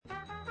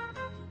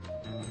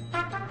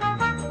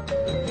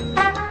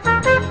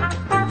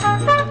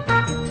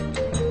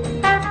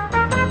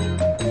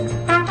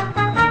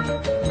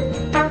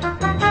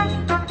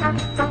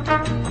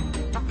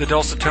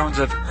dulcet tones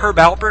of Herb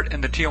Alpert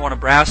and the Tijuana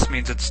Brass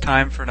means it's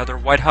time for another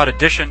white-hot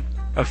edition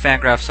of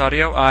Fangraphs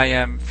Audio. I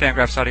am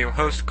Fangraphs Audio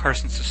host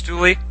Carson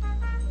Sestouli.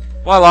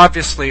 While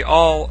obviously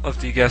all of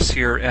the guests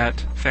here at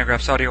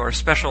Fangraphs Audio are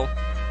special,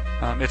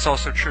 it's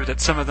also true that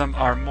some of them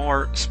are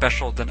more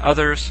special than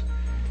others,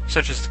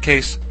 such is the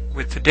case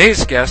with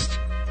today's guest.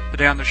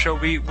 Today on the show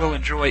we will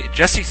enjoy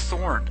Jesse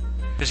Thorn.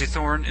 Jesse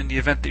Thorn, in the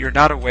event that you're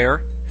not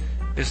aware,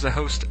 is the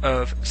host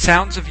of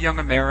Sounds of Young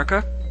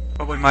America,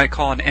 what we might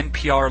call an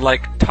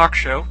NPR-like talk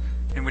show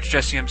in which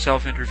Jesse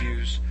himself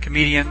interviews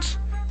comedians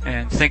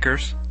and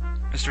thinkers.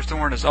 Mr.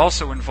 Thorn is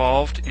also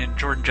involved in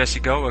Jordan Jesse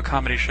Go, a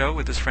comedy show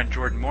with his friend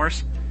Jordan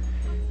Morris,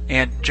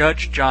 and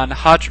Judge John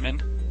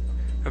Hodgman,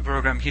 a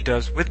program he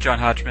does with John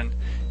Hodgman,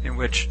 in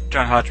which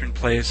John Hodgman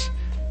plays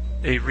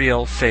a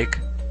real fake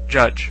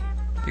judge.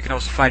 You can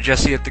also find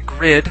Jesse at The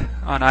Grid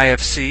on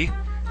IFC.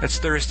 That's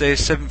Thursdays,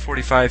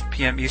 7:45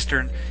 p.m.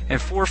 Eastern and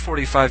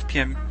 4:45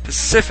 p.m.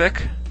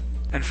 Pacific.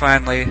 And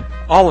finally,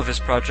 all of his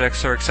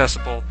projects are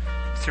accessible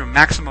through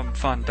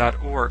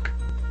MaximumFun.org.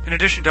 In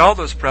addition to all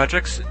those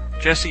projects,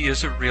 Jesse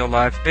is a real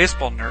live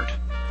baseball nerd,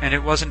 and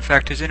it was in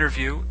fact his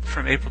interview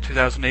from April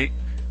 2008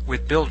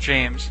 with Bill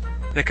James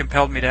that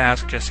compelled me to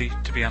ask Jesse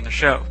to be on the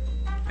show.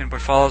 In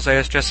what follows, I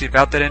asked Jesse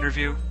about that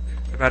interview,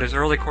 about his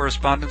early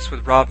correspondence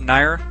with Rob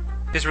Neyer,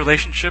 his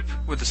relationship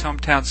with his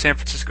hometown San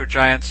Francisco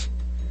Giants,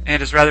 and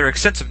his rather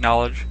extensive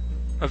knowledge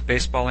of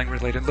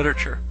baseballing-related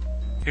literature.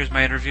 Here's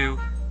my interview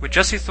with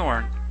Jesse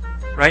Thorn,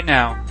 right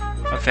now,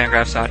 on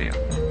Fangraphs Audio.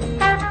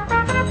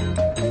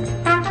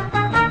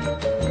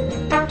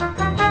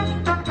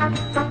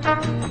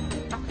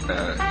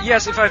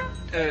 Yes, if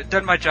I've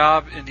done my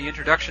job in the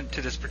introduction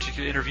to this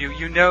particular interview,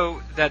 you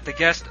know that the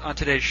guest on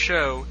today's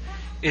show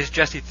is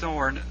Jesse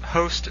Thorn,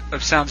 host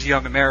of Sounds of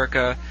Young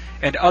America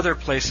and other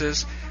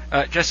places.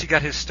 Jesse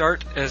got his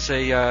start as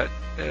a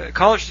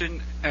college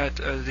student at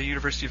the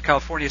University of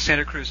California,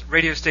 Santa Cruz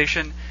radio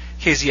station,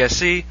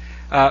 KZSC.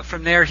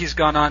 From there, he's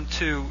gone on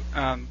to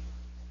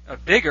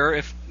bigger,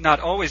 if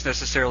not always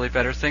necessarily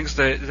better things.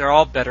 They're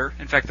all better.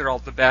 In fact, they're all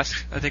the best.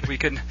 I think we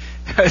can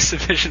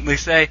sufficiently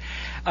say.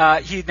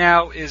 He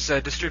now is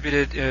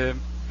distributed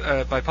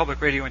by Public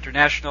Radio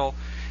International.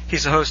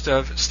 He's the host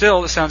of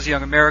still the Sounds of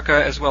Young America,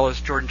 as well as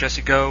Jordan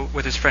Jesse Go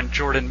with his friend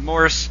Jordan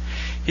Morris.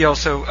 He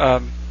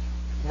also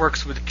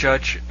works with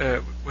Judge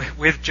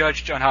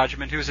John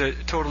Hodgman, who's a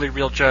totally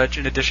real judge,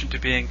 in addition to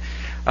being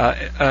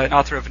an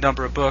author of a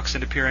number of books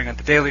and appearing on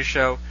The Daily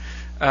Show.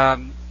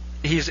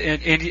 He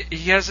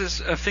has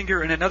his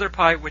finger in another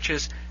pie, which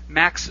is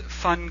Max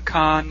Fun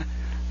Con,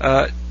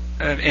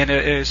 and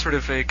a sort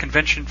of a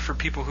convention for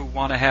people who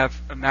want to have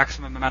a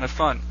maximum amount of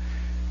fun.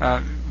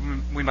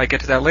 We might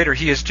get to that later.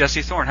 He is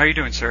Jesse Thorn. How are you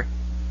doing, sir?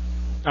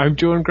 I'm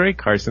doing great,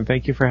 Carson.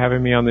 Thank you for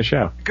having me on the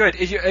show. Good.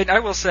 And I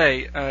will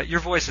say, your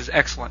voice is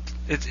excellent.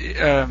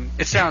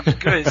 It sounds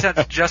good. It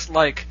sounds just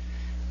like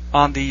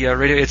on the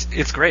radio.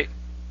 It's great.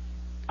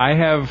 I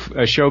have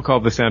a show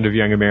called The Sound of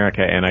Young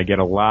America, and I get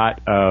a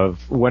lot of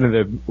one of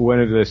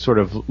the sort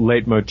of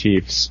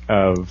leitmotifs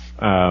of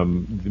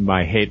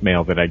my hate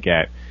mail that I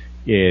get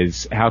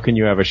is, how can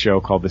you have a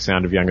show called The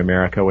Sound of Young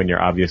America when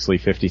you're obviously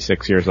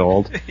 56 years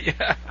old?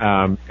 Yeah.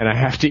 And I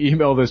have to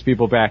email those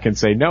people back and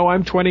say, no,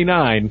 I'm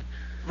 29.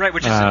 Right,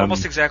 which is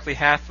almost exactly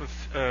half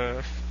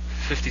of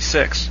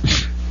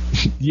 56.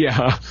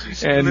 Yeah.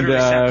 You literally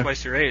sound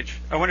twice your age.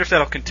 I wonder if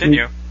that'll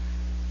continue.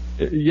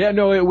 Yeah,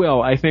 no, it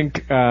will. I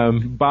think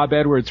Bob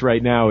Edwards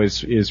right now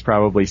is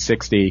probably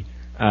 60,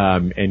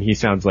 and he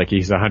sounds like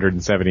he's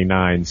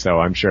 179, so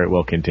I'm sure it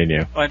will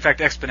continue. Well, in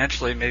fact,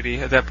 exponentially maybe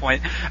at that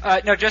point.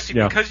 Now, Jesse,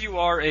 yeah. Because you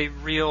are a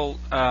real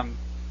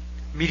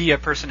media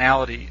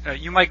personality,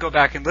 you might go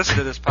back and listen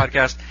to this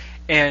podcast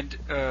and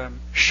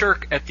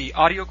shirk at the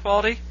audio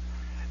quality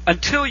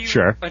until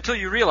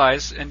you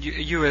realize, and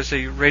you as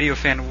a radio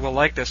fan will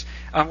like this,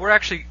 we're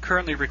actually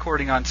currently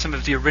recording on some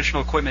of the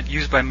original equipment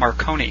used by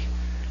Marconi.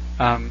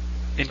 In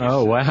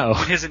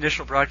his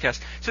initial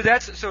broadcast.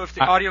 So if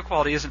the audio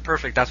quality isn't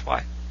perfect, that's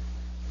why.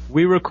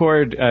 We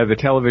record the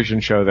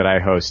television show that I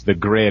host, The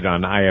Grid,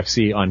 on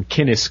IFC on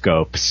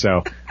Kinescope,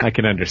 so I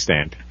can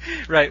understand.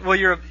 Right. Well,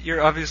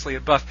 you're obviously a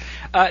buff.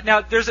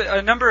 Now, there's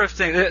a number of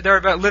things. There are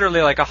about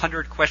literally like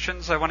 100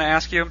 questions I want to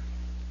ask you,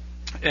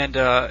 and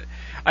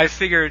I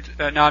figured.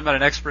 Now, I'm not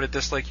an expert at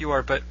this like you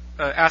are, but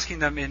asking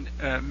them in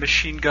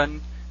machine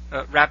gun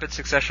rapid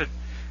succession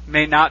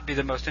may not be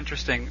the most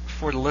interesting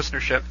for the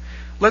listenership.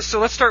 Let's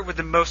start with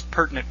the most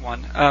pertinent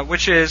one,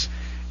 which is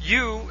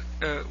you,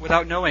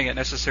 without knowing it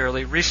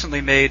necessarily,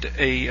 recently made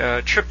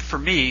a trip for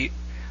me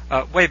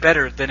way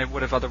better than it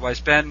would have otherwise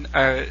been.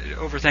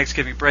 Over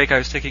Thanksgiving break, I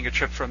was taking a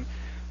trip from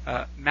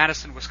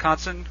Madison,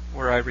 Wisconsin,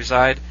 where I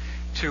reside,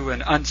 to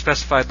an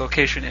unspecified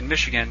location in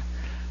Michigan.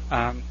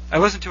 I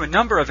listened to a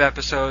number of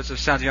episodes of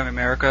Sounds of Young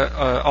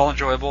America, all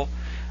enjoyable.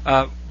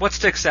 What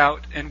sticks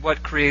out and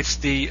what creates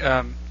the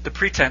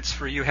pretense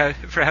for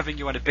having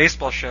you on a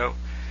baseball show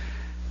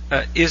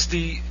is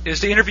the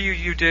interview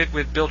you did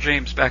with Bill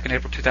James back in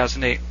April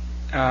 2008.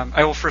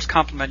 I will first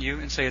compliment you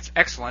and say it's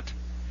excellent.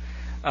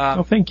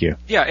 Thank you.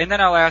 Yeah, and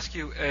then I'll ask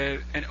you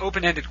an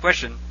open-ended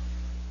question,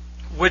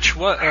 which is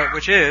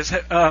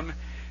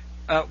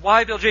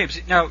why Bill James?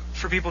 Now,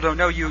 for people who don't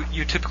know,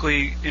 you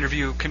typically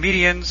interview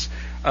comedians,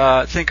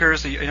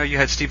 thinkers. I know you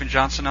had Stephen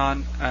Johnson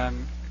on,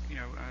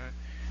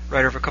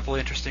 writer of a couple of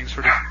interesting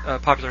sort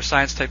of popular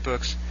science type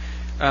books.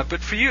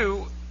 But for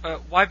you,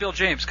 why Bill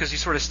James? Because he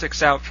sort of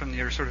sticks out from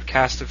your sort of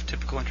cast of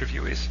typical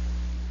interviewees.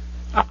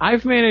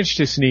 I've managed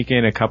to sneak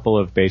in a couple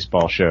of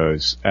baseball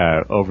shows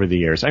over the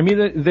years. I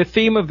mean, the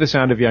theme of The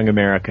Sound of Young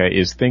America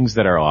is things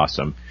that are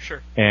awesome.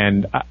 Sure.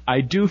 And I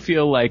do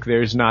feel like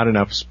there's not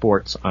enough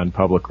sports on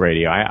public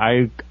radio.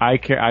 I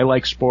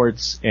like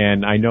sports,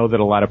 and I know that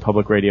a lot of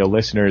public radio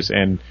listeners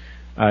and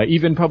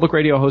even public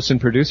radio hosts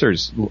and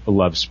producers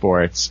love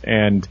sports.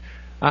 And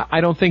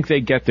I don't think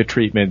they get the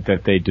treatment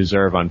that they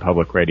deserve on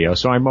public radio,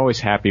 so I'm always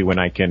happy when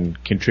I can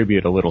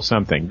contribute a little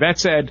something. That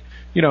said,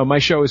 my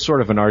show is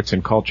sort of an arts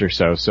and culture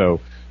show, so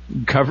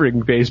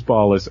covering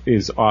baseball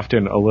is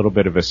often a little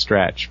bit of a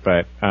stretch.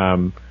 But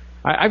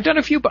I've done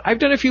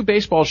a few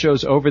baseball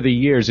shows over the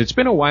years. It's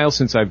been a while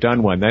since I've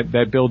done one.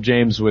 That Bill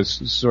James was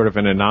sort of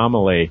an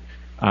anomaly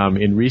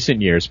in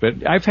recent years.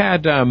 But I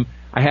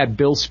had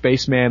Bill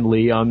Spaceman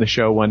Lee on the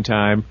show one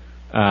time.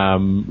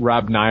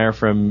 Rob Nair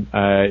from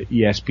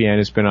ESPN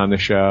has been on the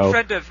show.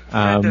 Friend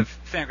of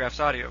Fangraphs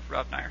Audio,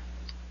 Rob Nair.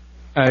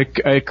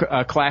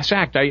 A class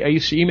act. I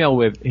used to email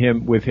with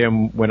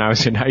him when I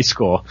was in high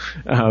school,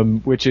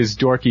 which is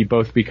dorky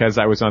both because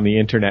I was on the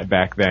internet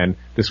back then.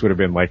 This would have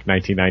been like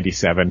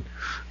 1997.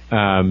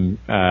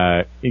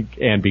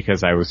 And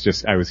because I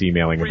was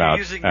emailing about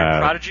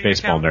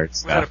baseball nerd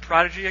stuff. Was that a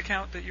Prodigy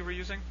account that you were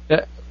using?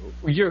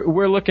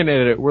 We're looking at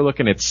it. We're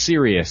looking at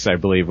Sirius, I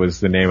believe, was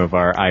the name of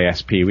our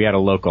ISP. We had a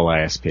local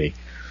ISP.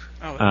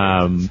 Oh,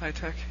 that's high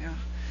tech, yeah.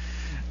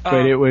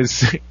 But it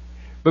was.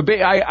 But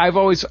I've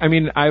always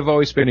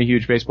been a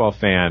huge baseball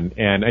fan,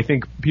 and I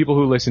think people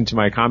who listen to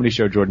my comedy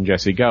show, Jordan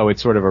Jesse Go,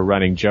 it's sort of a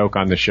running joke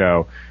on the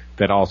show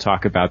that I'll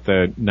talk about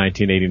the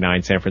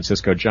 1989 San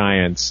Francisco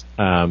Giants,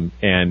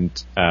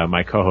 and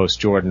my co-host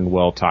Jordan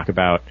will talk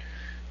about,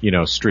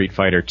 Street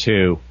Fighter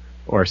 2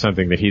 or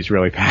something that he's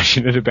really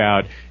passionate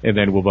about, and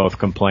then we'll both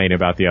complain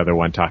about the other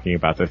one talking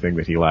about the thing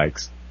that he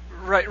likes.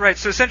 Right.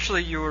 So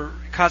essentially, you were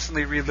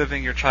constantly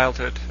reliving your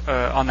childhood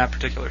on that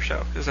particular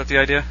show. Is that the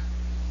idea?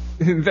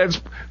 That's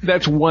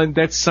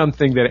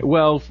something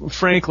that,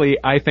 frankly,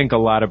 I think a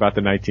lot about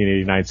the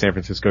 1989 San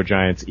Francisco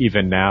Giants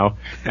even now.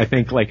 I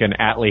think like an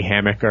Atlee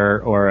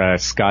Hammaker or a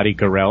Scotty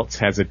Gereltz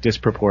has a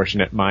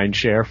disproportionate mind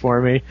share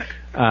for me.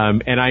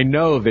 And I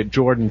know that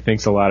Jordan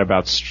thinks a lot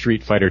about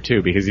Street Fighter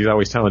 2 because he's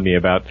always telling me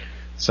about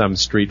some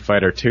Street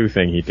Fighter 2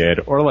 thing he did,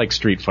 or like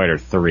Street Fighter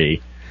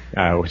 3,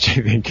 which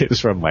I think is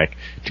from like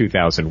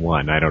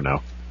 2001. I don't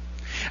know.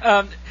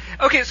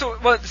 Okay, so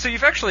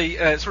you've actually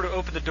sort of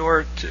opened the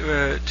door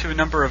to a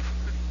number of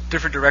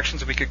different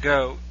directions that we could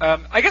go.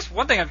 I guess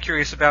one thing I'm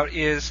curious about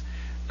is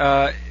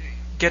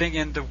getting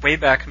in the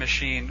Wayback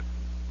Machine.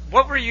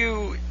 What were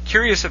you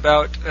curious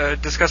about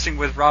discussing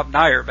with Rob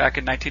Nair back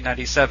in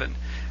 1997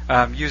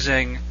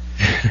 using,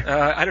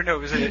 I don't know,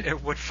 was it a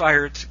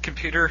wood-fired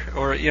computer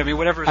or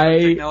whatever sort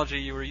of technology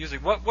you were using?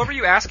 What were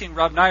you asking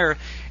Rob Nair,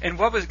 and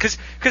what was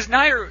because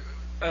Nair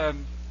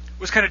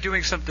was kind of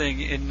doing something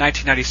in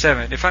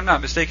 1997, if I'm not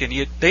mistaken.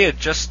 They had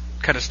just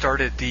kind of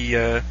started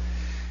the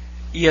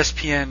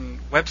ESPN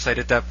website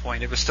at that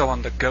point. It was still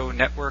on the Go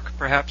network,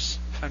 perhaps,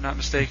 if I'm not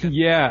mistaken.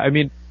 Yeah, I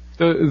mean,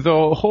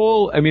 the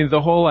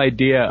whole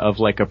idea of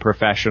like a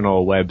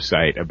professional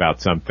website about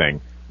something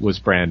was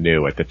brand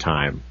new at the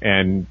time,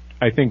 and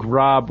I think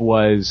Rob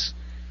was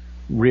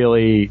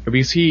really,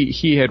 because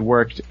he had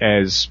worked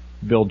as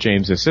Bill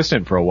James'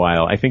 assistant for a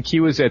while. I think he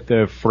was at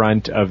the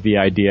front of the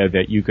idea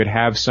that you could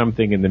have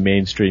something in the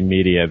mainstream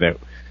media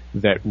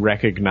that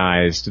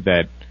recognized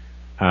that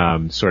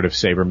sort of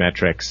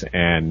sabermetrics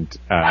and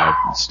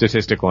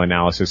statistical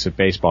analysis of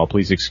baseball,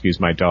 please excuse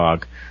my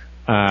dog,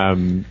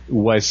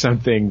 was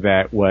something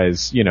that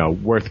was,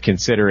 worth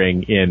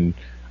considering in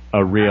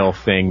a real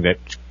thing that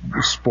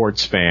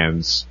sports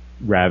fans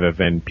rather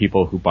than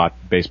people who bought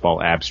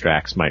baseball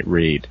abstracts might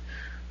read.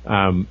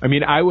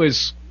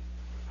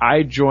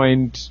 I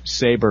joined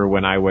SABR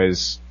when I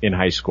was in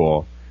high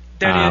school.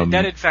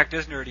 That in fact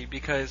is nerdy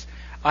because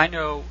I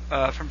know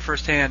from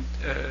firsthand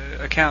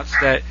accounts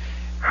that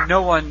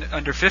no one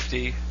under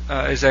 50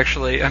 is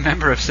actually a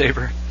member of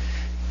SABR.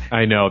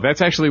 I know.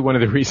 That's actually one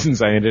of the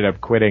reasons I ended up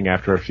quitting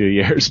after a few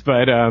years.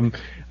 But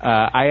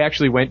I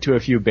actually went to a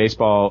few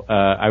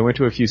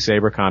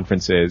SABR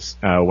conferences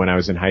when I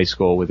was in high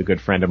school with a good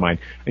friend of mine.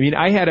 I mean,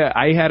 I had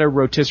a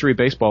rotisserie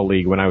baseball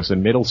league when I was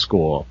in middle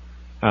school.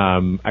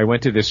 I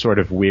went to this sort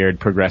of weird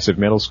progressive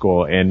middle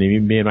school, and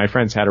me and my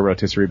friends had a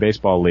rotisserie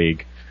baseball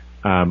league.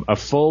 A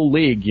full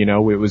league, it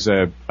was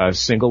a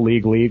single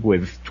league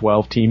with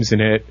 12 teams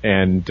in it,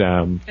 and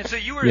so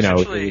you were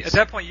essentially at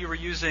that point you were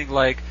using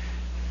like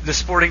the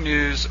Sporting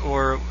News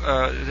or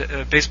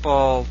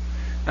baseball.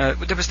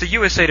 There was the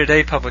USA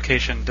Today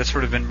publication that's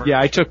sort of been merged. Yeah,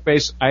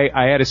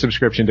 I had a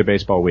subscription to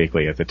Baseball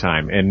Weekly at the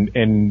time,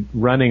 and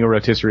running a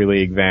rotisserie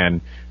league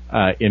then.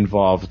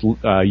 involved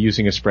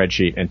using a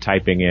spreadsheet and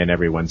typing in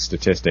everyone's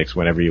statistics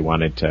whenever you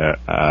wanted to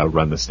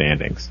run the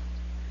standings.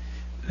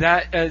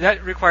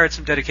 That required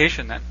some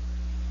dedication then.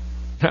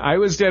 I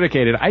was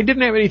dedicated. I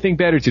didn't have anything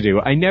better to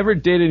do. I never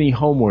did any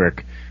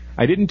homework.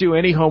 I didn't do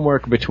any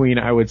homework between,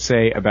 I would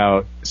say,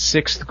 about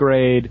 6th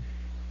grade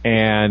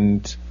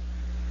and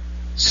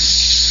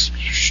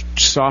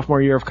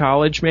sophomore year of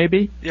college,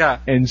 maybe. Yeah.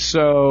 And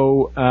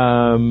so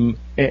I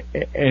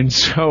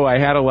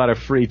had a lot of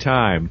free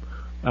time.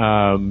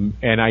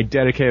 And I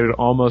dedicated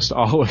almost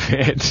all of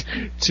it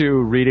to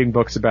reading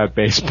books about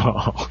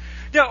baseball.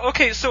 Yeah,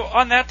 okay, so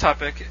on that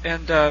topic,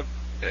 and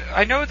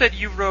I know that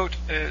you wrote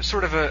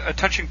sort of a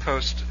touching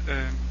post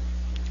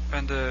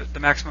on the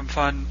Maximum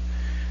Fun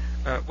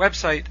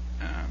website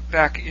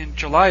back in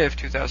July of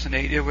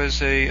 2008. It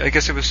was I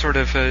guess it was sort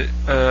of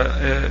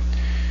a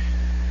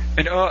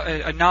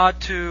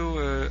nod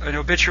to an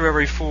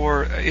obituary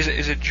for, is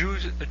it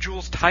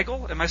Jules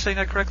Teigel? Am I saying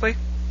that correctly?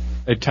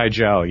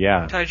 Teigel,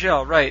 yeah.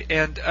 Teigel, right.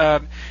 And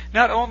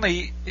not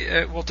only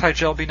will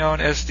Teigel be known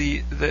as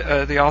the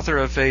author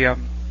of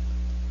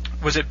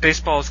was it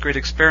Baseball's Great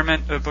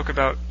Experiment, a book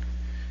about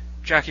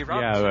Jackie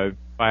Robinson? Yeah, a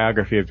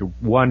biography of a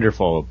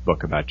wonderful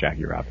book about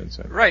Jackie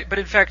Robinson. Right, but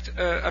in fact,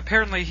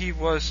 apparently he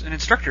was an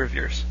instructor of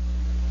yours.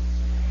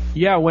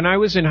 Yeah, when I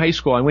was in high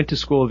school, I went to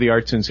School of the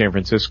Arts in San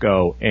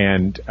Francisco,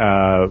 and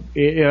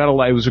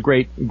it was a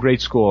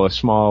great school, a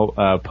small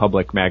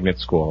public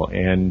magnet school.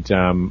 And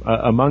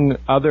among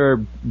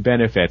other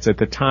benefits, at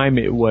the time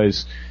it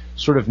was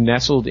sort of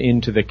nestled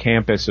into the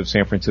campus of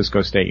San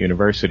Francisco State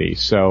University.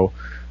 So,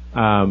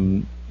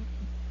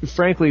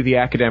 frankly, the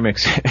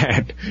academics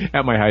at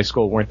my high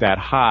school weren't that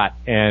hot,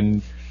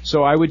 and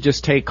so I would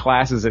just take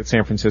classes at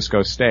San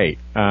Francisco State.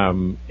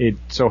 It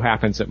so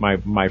happens that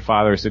my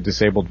father is a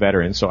disabled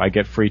veteran, so I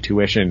get free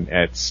tuition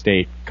at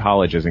state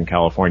colleges in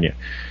California.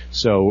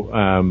 So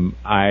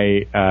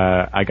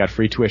I got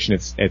free tuition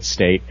at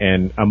state,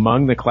 and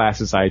among the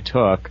classes I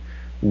took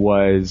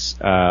was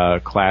a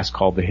class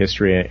called The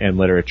History and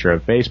Literature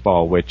of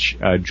Baseball, which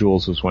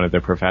Jules was one of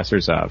the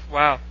professors of.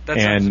 Wow, that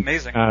sounds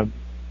amazing.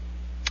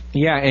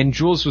 Yeah, and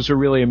Jules was a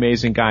really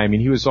amazing guy. I mean,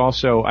 he was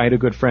also, I had a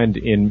good friend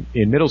in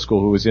middle school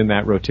who was in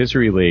that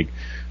rotisserie league,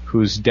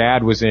 whose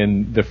dad was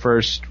in the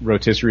first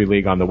rotisserie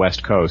league on the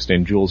West Coast,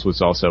 and Jules was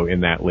also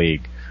in that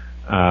league.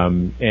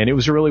 And it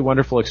was a really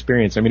wonderful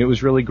experience. I mean, it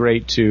was really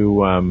great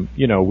to,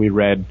 we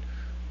read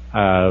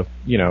The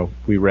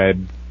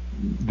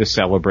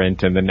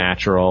Celebrant and The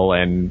Natural,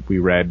 and we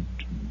read,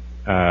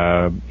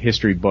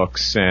 history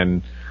books,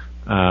 and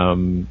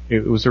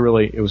it was a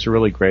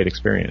really great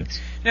experience.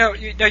 Now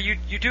you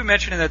do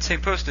mention in that same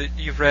post that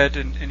you've read,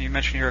 and you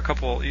mentioned here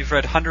you've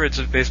read hundreds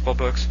of baseball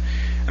books.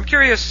 I'm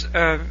curious,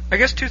 I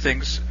guess two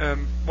things.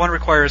 One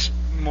requires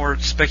more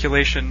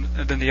speculation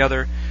than the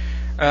other.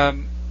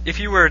 If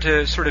you were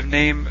to sort of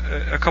name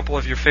a couple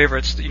of your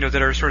favorites,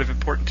 that are sort of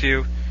important to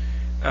you,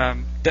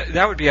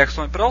 that would be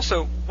excellent. But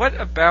also, what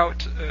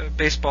about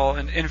baseball?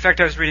 And in fact,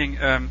 I was reading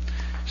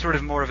sort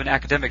of more of an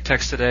academic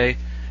text today,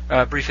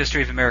 Brief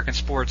History of American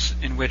Sports,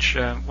 in which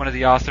one of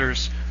the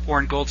authors,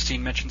 Warren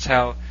Goldstein, mentions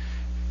how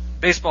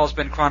baseball has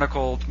been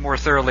chronicled more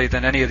thoroughly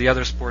than any of the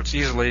other sports,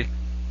 easily.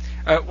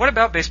 What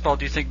about baseball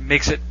do you think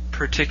makes it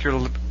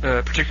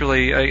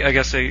particularly, I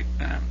guess, an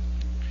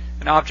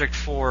object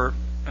for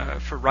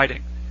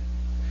writing?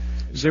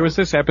 There was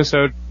this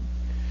episode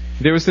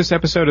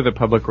of the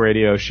public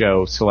radio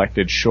show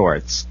Selected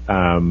Shorts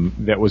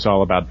that was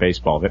all about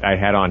baseball that I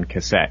had on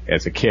cassette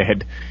as a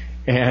kid.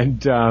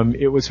 And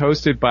it was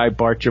hosted by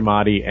Bart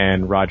Giamatti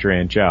and Roger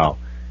Angell.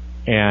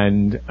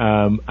 And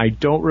I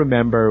don't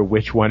remember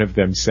which one of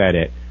them said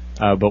it,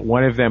 but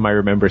one of them I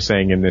remember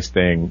saying in this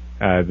thing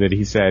that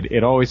he said,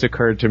 "It always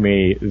occurred to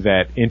me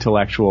that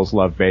intellectuals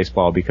love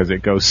baseball because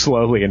it goes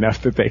slowly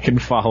enough that they can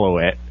follow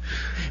it."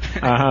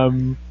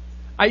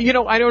 I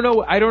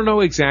don't know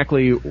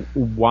exactly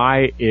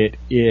why it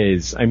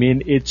is. I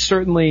mean, it's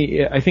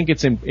certainly, I think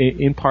it's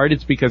in part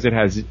it's because it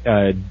has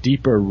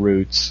deeper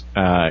roots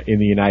in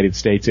the United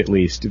States, at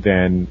least,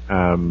 than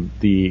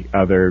the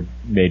other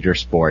major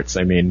sports.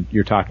 I mean,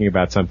 you're talking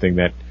about something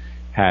that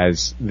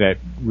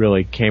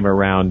really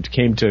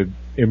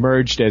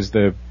emerged as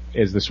the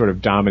sort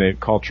of dominant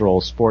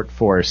cultural sport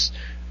force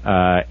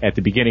at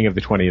the beginning of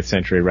the 20th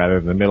century rather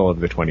than the middle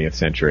of the 20th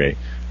century.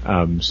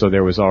 So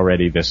there was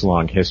already this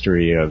long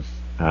history of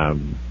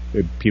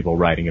people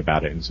writing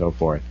about it and so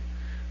forth.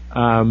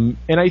 And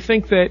I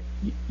think that,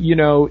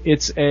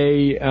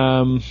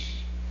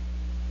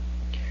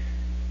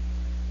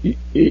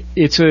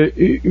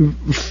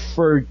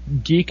 for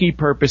geeky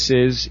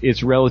purposes,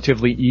 it's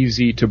relatively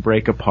easy to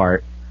break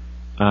apart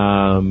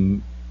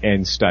and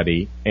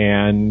study.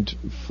 And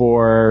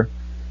for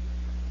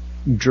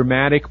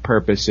dramatic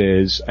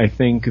purposes, I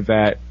think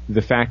that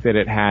the fact that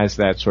it has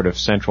that sort of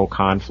central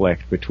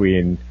conflict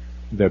between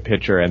the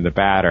pitcher and the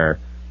batter,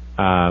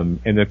 and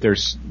that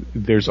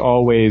there's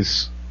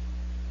always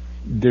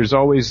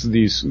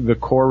the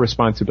core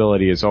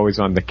responsibility is always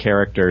on the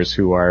characters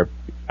who are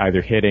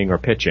either hitting or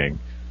pitching.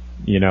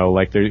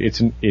 Like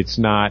it's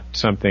not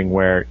something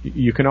where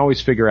you can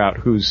always figure out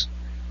who's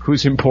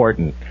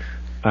important.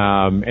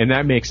 And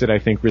that makes it, I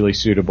think, really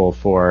suitable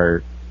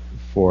for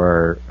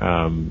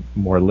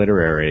more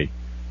literary,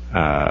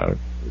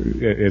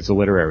 it's a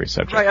literary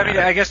subject. Right. I mean,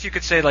 I guess you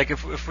could say, like,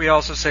 if we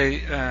also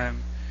say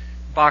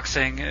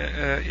boxing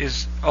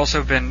is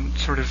also been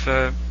sort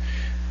of,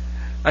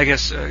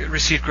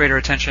 received greater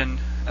attention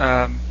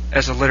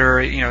as a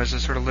literary, as a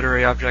sort of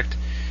literary object.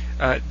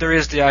 There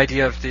is the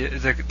idea of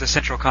the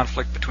central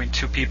conflict between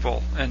two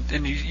people,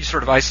 and you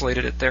sort of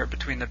isolated it there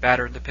between the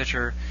batter and the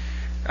pitcher.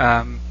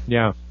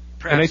 Yeah.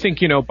 And I think,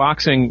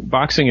 boxing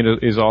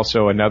is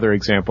also another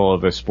example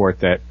of a sport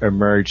that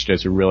emerged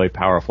as a really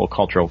powerful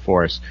cultural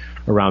force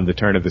around the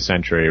turn of the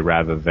century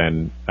rather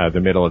than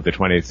the middle of the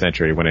 20th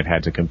century when it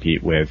had to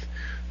compete with,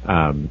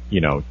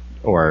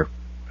 or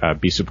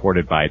be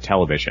supported by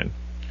television.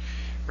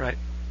 Right.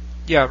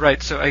 Yeah,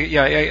 right. So,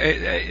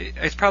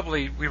 it's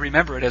probably, we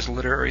remember it as a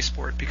literary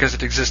sport because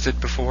it existed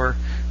before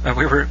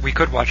we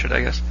could watch it, I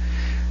guess.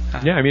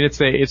 Yeah, I mean it's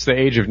the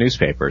age of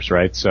newspapers,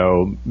 right?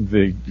 So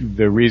the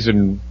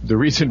reason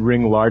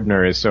Ring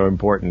Lardner is so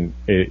important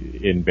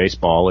in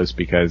baseball is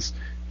because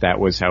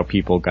that was how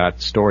people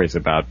got stories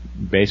about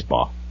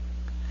baseball.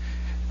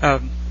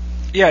 And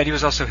he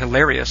was also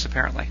hilarious,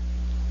 apparently.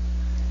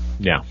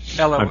 Yeah,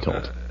 I'm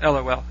told.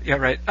 LOL. Yeah,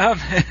 right.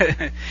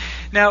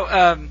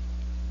 Now,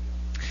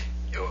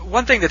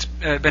 one thing that's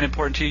been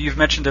important to you, you've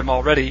mentioned them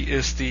already,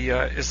 is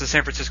the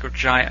San Francisco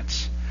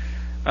Giants.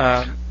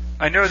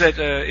 I know that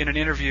in an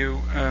interview,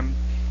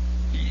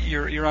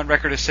 you're on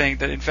record as saying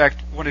that, in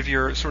fact, one of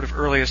your sort of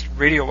earliest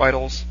radio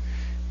idols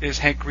is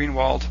Hank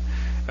Greenwald.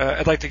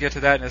 I'd like to get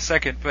to that in a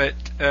second, but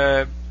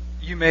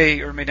you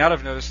may or may not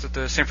have noticed that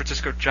the San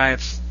Francisco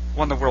Giants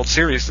won the World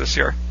Series this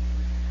year.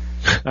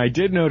 I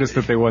did notice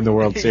that they won the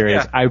World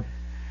Series. Yeah.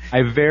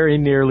 I very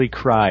nearly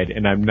cried,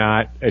 and I'm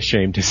not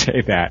ashamed to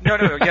say that. No,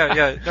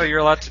 you're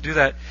allowed to do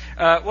that.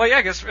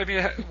 I guess, what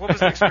was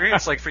the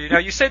experience like for you? Now,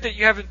 you said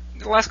that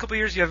the last couple of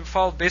years, you haven't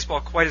followed baseball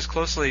quite as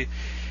closely.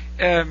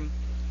 What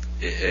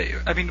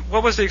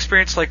was the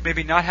experience like,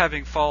 maybe not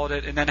having followed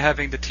it and then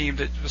having the team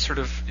that was sort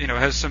of,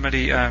 has so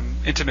many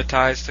intimate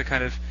ties to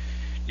kind of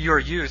your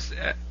youth?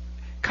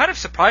 Kind of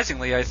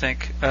surprisingly, I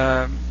think,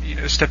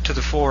 step to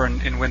the fore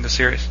and win the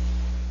series.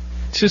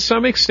 To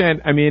some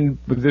extent,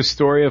 the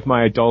story of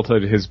my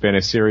adulthood has been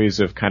a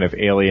series of kind of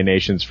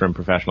alienations from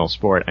professional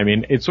sport.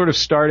 It sort of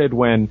started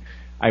when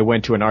I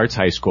went to an arts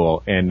high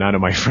school and none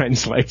of my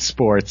friends liked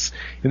sports.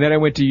 And then I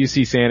went to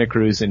UC Santa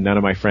Cruz and none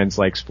of my friends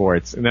liked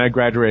sports. And then I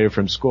graduated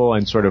from school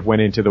and sort of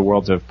went into the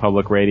worlds of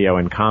public radio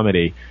and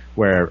comedy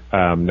where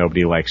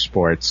nobody likes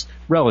sports.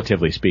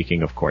 Relatively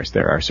speaking, of course,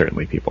 there are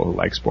certainly people who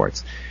like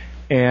sports.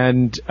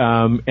 And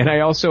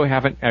I also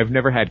I've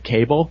never had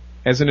cable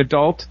as an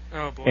adult.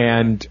 Oh, boy.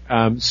 And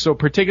so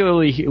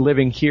particularly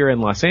living here in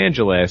Los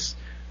Angeles,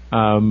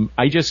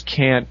 I just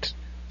can't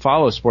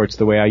follow sports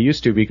the way I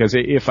used to, because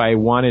if I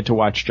wanted to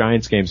watch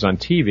Giants games on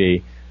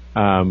TV,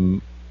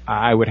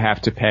 I would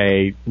have to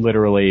pay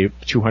literally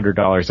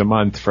 $200 a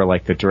month for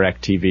like the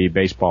DirecTV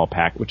baseball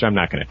pack, which I'm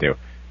not going to do.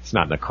 It's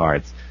not in the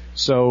cards.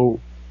 So,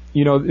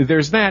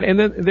 there's that. And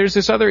then there's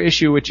this other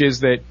issue, which is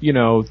that,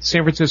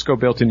 San Francisco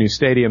built a new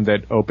stadium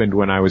that opened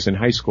when I was in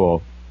high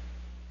school.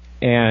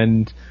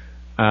 And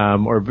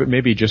or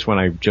maybe just when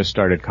I just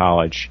started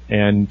college.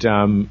 And,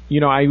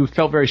 I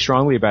felt very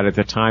strongly about it at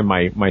the time.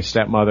 My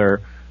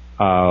stepmother,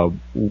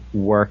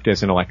 worked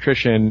as an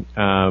electrician,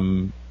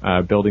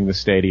 building the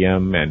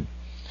stadium, and,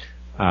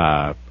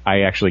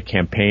 I actually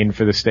campaigned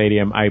for the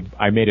stadium.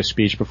 I made a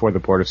speech before the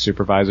Board of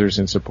Supervisors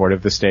in support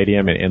of the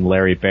stadium, and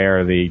Larry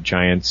Baer, the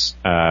Giants,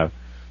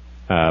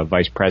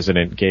 vice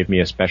president, gave me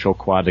a special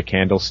quad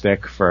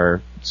candlestick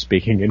for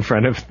speaking in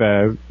front of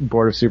the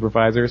Board of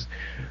Supervisors.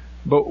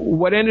 But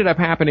what ended up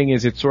happening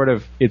is it sort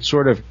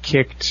of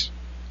kicked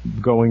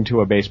going to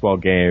a baseball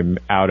game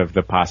out of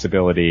the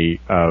possibility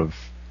of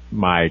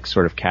my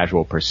sort of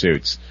casual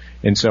pursuits.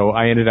 And so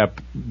I ended up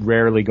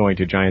rarely going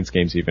to Giants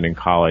games even in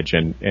college.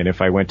 And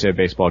if I went to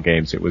baseball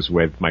games, it was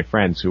with my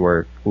friends who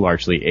were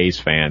largely A's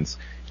fans.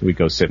 We'd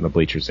go sit in the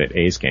bleachers at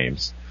A's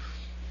games.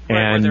 Right,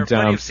 and there are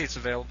plenty of seats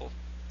available.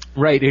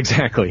 Right,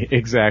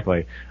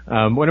 exactly.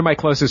 One of my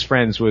closest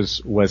friends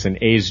was an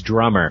A's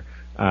drummer.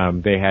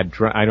 They had,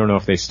 I don't know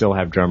if they still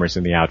have drummers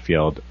in the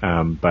outfield,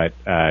 but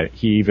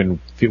he even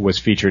was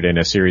featured in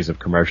a series of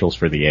commercials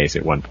for the A's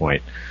at one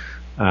point.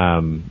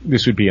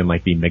 This would be in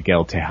like the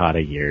Miguel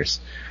Tejada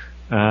years.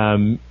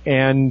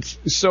 And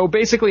so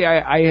basically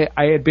I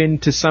had been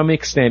to some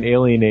extent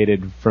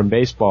alienated from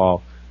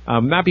baseball,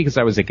 not because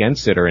I was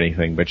against it or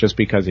anything, but just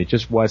because it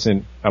just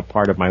wasn't a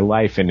part of my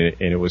life, and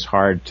it was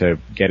hard to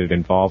get it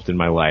involved in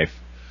my life.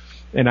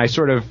 And I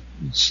sort of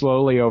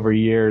slowly over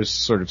years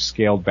sort of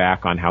scaled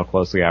back on how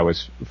closely I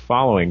was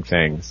following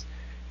things.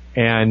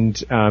 And,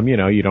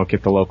 you don't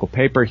get the local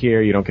paper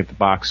here, you don't get the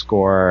box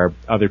score,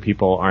 other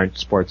people aren't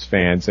sports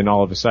fans, and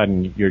all of a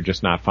sudden you're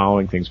just not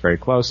following things very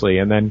closely.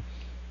 And then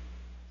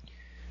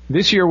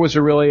this year was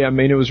a really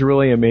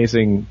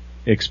amazing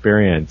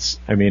experience.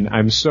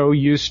 I'm so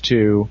used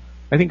to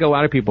I think a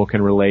lot of people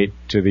can relate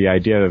to the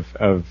idea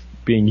of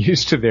being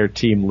used to their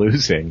team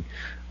losing.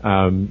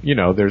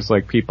 There's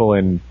like people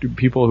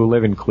who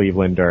live in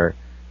Cleveland or,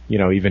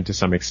 even to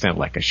some extent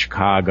like a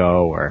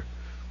Chicago or,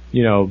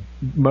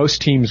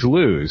 most teams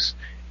lose.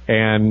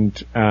 And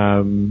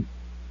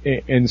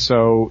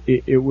so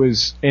it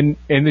was, and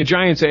the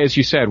Giants, as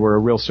you said, were a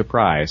real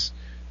surprise.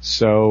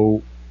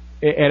 So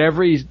at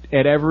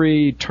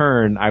every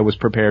turn, I was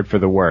prepared for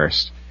the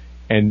worst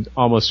and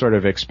almost sort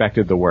of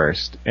expected the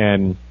worst.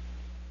 And,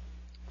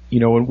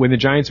 when the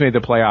Giants made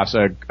the playoffs,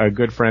 a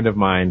good friend of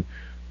mine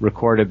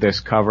recorded this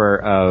cover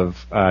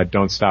of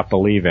Don't Stop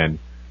Believin',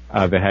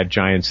 that had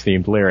Giants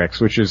themed lyrics,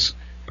 which is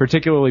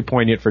particularly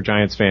poignant for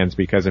Giants fans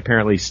because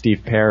apparently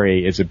Steve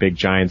Perry is a big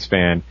Giants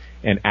fan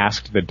and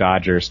asked the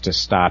Dodgers to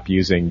stop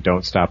using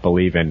Don't Stop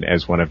Believin'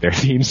 as one of their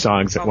theme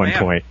songs at one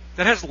point.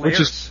 That has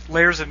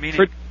layers of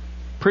meaning.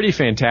 Pretty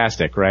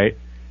fantastic, right?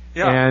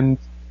 Yeah.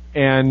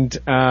 And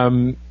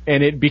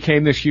it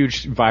became this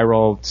huge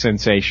viral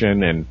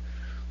sensation, and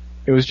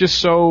it was just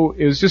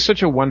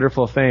such a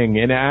wonderful thing.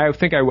 And I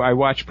think I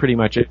watched pretty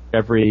much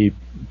every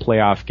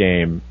playoff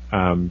game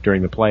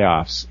during the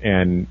playoffs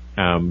and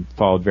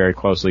followed very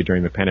closely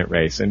during the pennant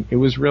race. And it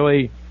was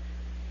really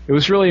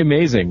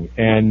amazing.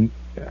 And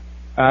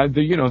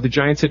the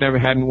Giants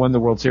hadn't won the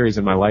World Series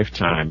in my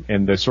lifetime,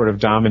 and the sort of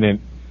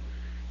dominant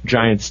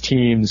Giants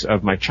teams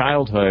of my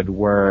childhood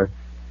were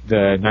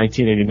the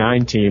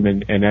 1989 team,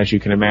 and as you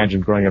can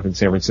imagine, growing up in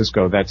San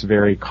Francisco, that's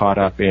very caught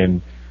up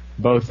in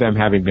both them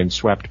having been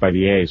swept by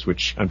the A's,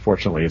 which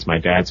unfortunately is my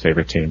dad's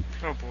favorite team.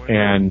 Oh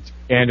boy.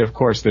 And of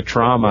course the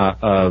trauma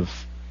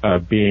of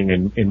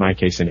being in my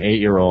case an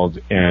 8-year-old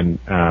and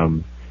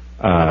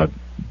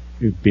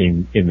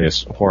being in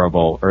this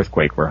horrible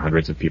earthquake where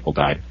hundreds of people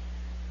died.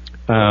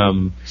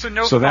 So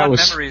fond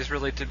memories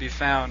really to be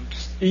found.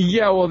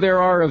 Yeah, well,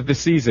 there are of the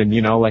season,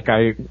 like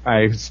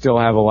I still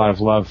have a lot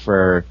of love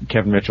for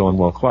Kevin Mitchell and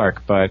Will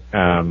Clark, but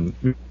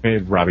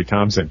Robbie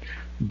Thompson.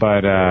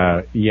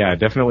 But yeah,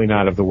 definitely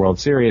not of the World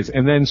Series.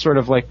 And then sort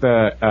of like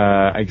the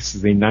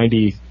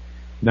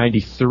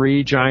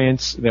 93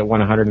 Giants that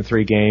won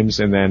 103 games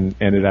and then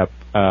ended up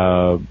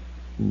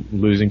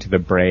losing to the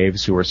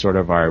Braves, who were sort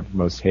of our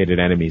most hated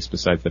enemies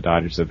besides the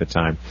Dodgers at the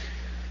time.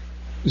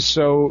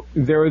 So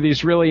there were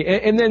these really,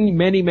 and then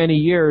many, many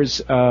years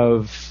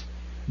of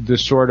the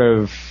sort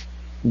of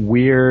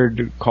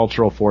weird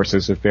cultural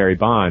forces of Barry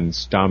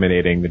Bonds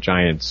dominating the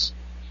Giants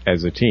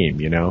as a team,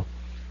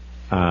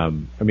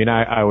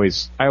 I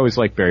always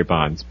liked Barry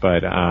Bonds,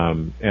 but,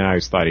 and I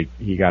always thought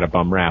he got a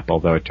bum rap,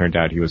 although it turned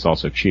out he was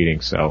also cheating,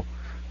 so,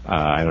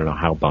 I don't know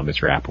how bum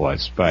his rap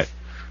was, but,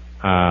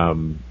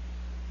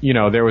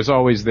 there was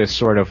always this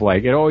sort of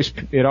like, it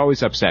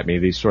always upset me,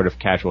 these sort of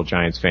casual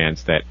Giants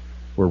fans that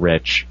were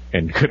rich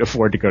and could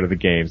afford to go to the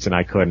games and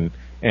I couldn't,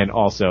 and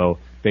also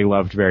they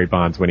loved Barry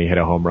Bonds when he hit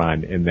a home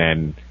run and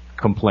then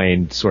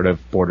complained sort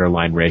of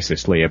borderline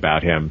racistly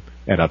about him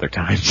at other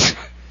times.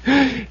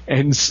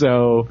 And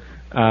so,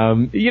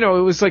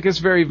 it was like this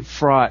very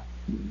fraught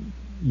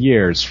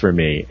years for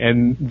me.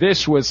 And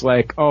this was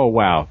like, oh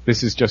wow,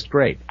 this is just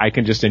great. I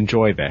can just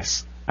enjoy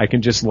this. I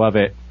can just love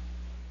it.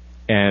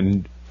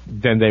 And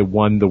then they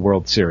won the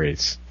World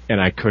Series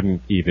and I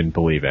couldn't even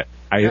believe it.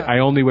 I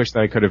only wish that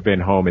I could have been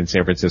home in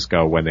San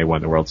Francisco when they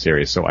won the World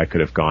Series so I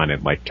could have gone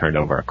and like turned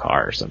over a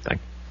car or something.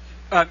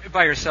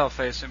 By yourself,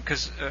 I assume,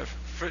 because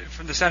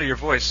from the sound of your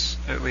voice,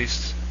 at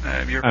least,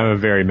 I'm a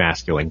very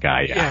masculine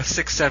guy. Yeah,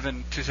 6'7",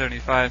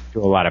 275. Do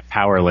a lot of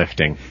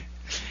powerlifting.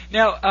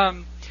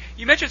 Now,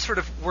 you mentioned sort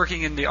of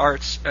working in the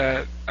arts.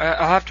 I'll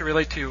have to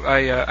relate to.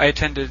 I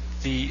attended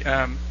the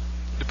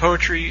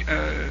poetry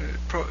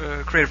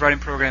creative writing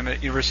program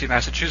at University of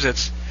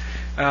Massachusetts,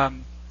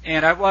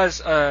 and I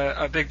was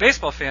a big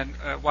baseball fan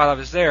while I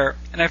was there.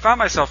 And I found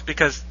myself,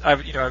 because I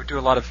do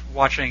a lot of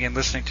watching and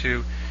listening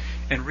to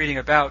and reading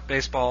about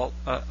baseball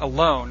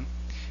alone.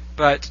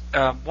 But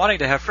wanting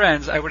to have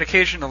friends, I would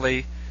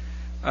occasionally,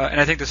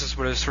 and I think this is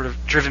what has sort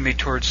of driven me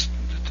towards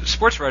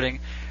sports writing,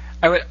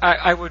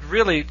 I would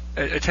really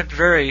attempt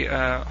very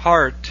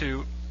hard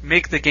to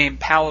make the game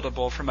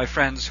palatable for my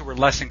friends who were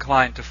less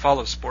inclined to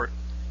follow sport.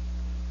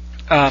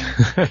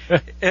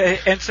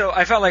 And so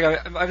I felt like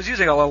I was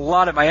using a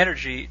lot of my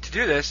energy to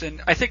do this,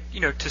 and I think,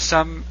 to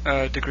some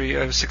degree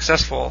I was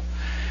successful.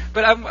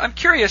 But I'm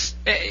curious,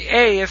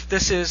 A, if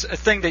this is a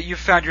thing that you've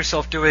found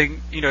yourself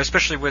doing,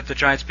 especially with the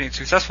Giants being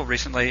successful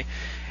recently,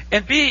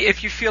 and B,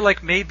 if you feel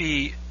like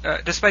maybe,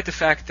 despite the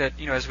fact that,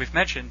 as we've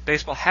mentioned,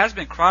 baseball has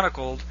been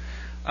chronicled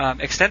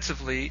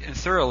extensively and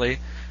thoroughly,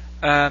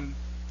 that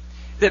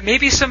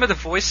maybe some of the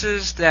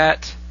voices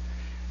that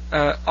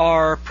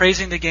are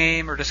praising the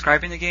game or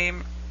describing the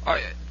game,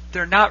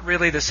 they're not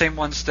really the same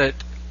ones that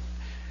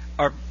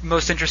are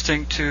most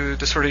interesting to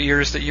the sort of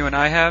ears that you and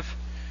I have.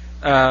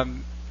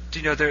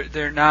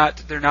 They're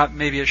not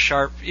maybe as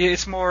sharp.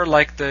 It's more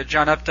like the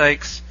John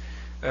Updikes,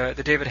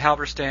 the David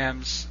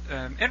Halberstams,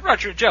 and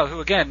Roger Goodell, who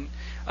again,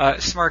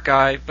 smart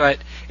guy, but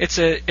it's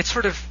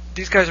sort of,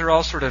 these guys are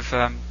all sort of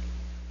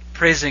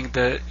praising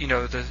the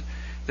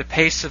the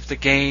pace of the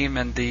game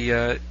and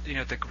the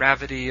the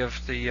gravity of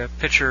the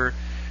pitcher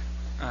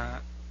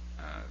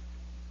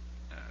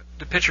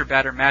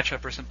batter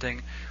matchup or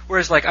something.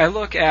 Whereas like I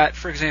look at,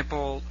 for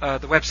example,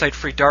 the website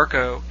Free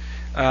Darko,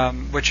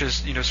 which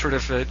is sort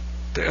of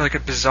like a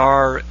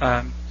bizarre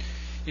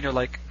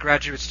like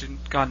graduate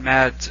student gone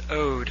mad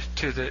ode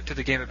to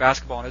the game of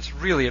basketball, and it's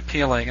really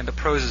appealing, and the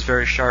prose is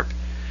very sharp.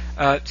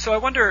 So I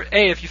wonder,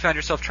 A, if you found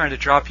yourself trying to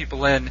draw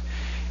people in,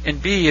 and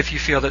B, if you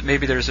feel that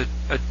maybe there's a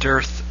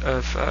dearth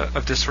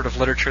of this sort of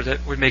literature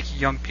that would make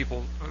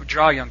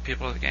draw young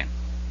people to the game.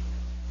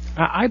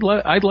 I'd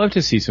love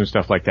to see some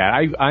stuff like that.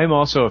 I'm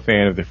also a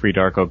fan of the Free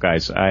Darko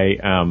guys.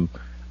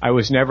 I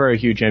was never a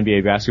huge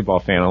NBA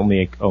basketball fan,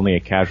 only a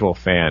casual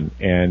fan,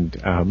 and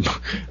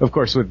of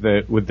course with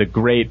the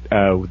great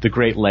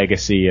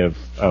legacy of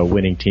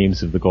winning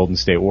teams of the Golden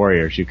State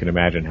Warriors, you can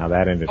imagine how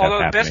that ended up happening.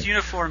 Although best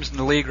uniforms in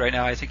the league right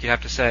now, I think you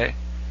have to say.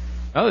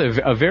 Oh,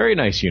 a very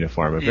nice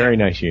uniform, very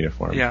nice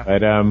uniform. Yeah.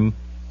 But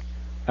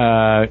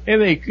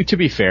and they, to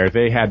be fair,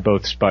 they had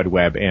both Spud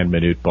Webb and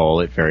Manute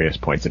Bol at various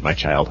points in my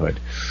childhood.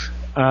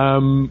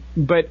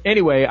 But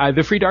anyway,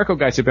 the Free Darko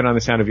guys have been on the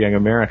Sound of Young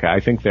America.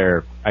 I think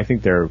they're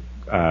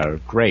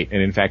great.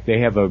 And in fact, they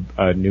have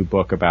a new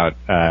book about,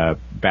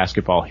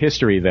 basketball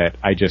history that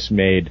I just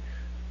made.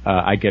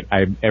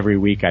 Every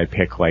week I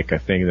pick like a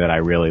thing that I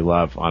really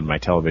love on my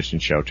television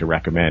show to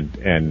recommend.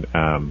 And,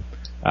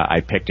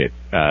 I picked it,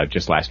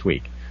 just last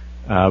week.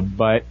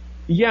 But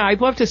yeah,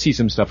 I'd love to see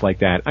some stuff like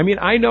that. I mean,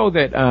 I know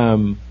that,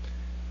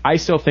 I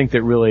still think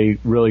that really,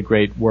 really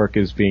great work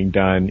is being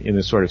done in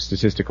the sort of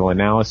statistical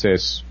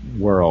analysis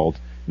world.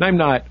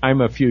 And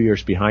I'm a few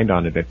years behind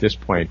on it at this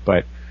point,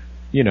 but,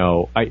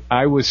 I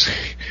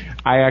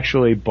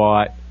actually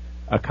bought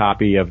a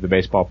copy of the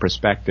Baseball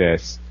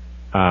Prospectus,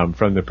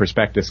 from the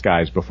Prospectus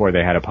guys before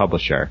they had a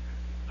publisher.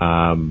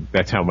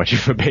 That's how much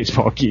of a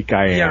baseball geek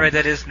I am. Yeah, right,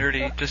 that is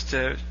nerdy, just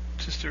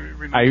to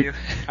remind you.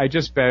 I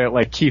just bet it,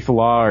 like Keith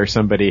Law or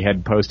somebody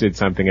had posted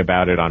something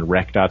about it on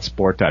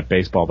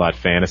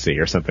rec.sport.baseball.fantasy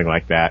or something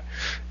like that,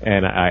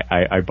 and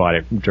I bought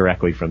it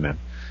directly from them.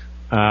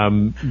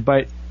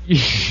 But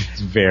it's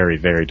very,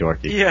 very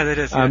dorky. Yeah, that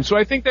is. Yeah. So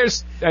I think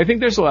there's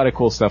a lot of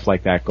cool stuff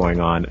like that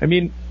going on. I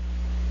mean,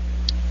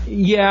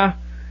 yeah,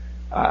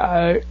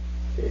 I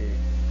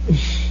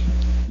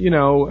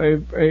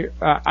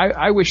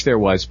wish there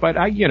was, but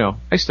I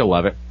still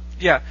love it.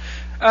 Yeah.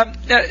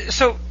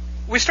 So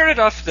we started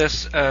off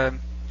the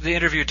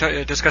interview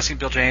discussing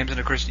Bill James, and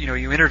of course,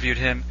 you interviewed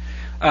him.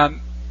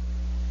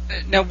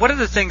 Now, one of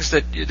the things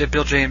that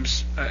Bill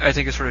James, I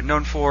think, is sort of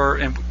known for,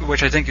 and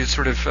which I think is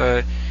sort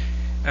of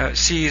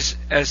sees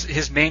as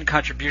his main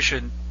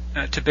contribution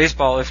to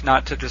baseball, if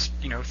not to just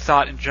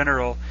thought in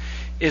general,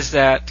 is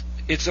that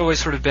it's always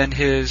sort of been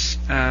his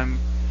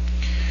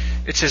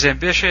it's his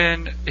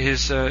ambition,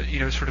 his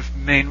sort of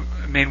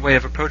main way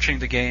of approaching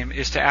the game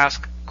is to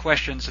ask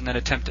questions and then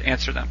attempt to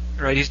answer them.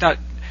 Right? He's not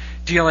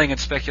dealing in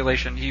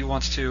speculation. He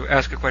wants to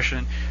ask a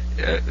question,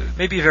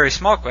 maybe a very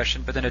small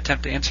question, but then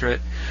attempt to answer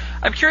it.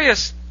 I'm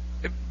curious,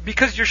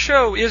 because your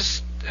show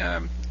is,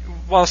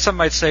 while some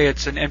might say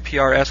it's an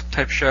NPR-esque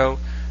type show,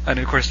 and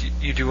of course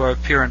you do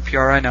appear on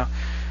PRI now,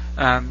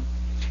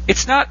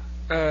 it's not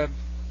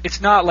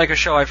like a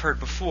show I've heard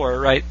before,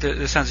 right?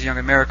 The Sounds of Young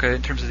America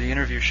in terms of the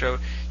interview show.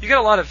 You get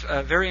a lot of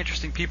very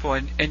interesting people,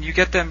 and you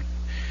get them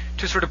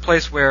to sort of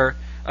place where,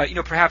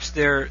 perhaps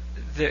they're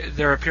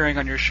appearing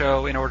on your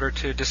show in order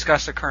to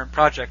discuss a current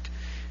project,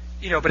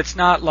 but it's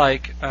not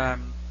like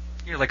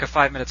like a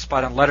 5-minute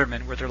spot on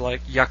Letterman where they're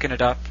like yucking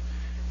it up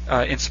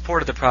in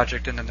support of the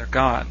project and then they're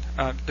gone.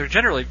 They're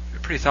generally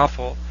pretty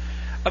thoughtful.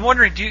 I'm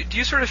wondering, do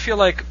you sort of feel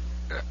like,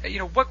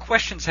 what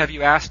questions have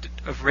you asked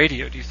of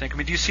radio, do you think? I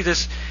mean, do you see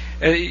this,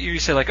 you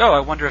say like, oh, I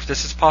wonder if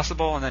this is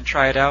possible, and then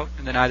try it out,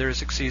 and then either it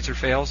succeeds or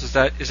fails? Is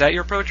that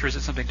your approach, or is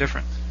it something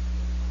different?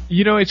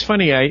 It's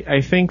funny.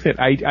 I think that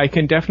I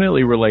can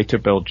definitely relate to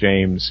Bill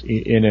James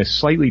in a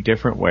slightly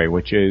different way,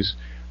 which is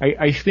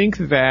I think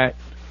that,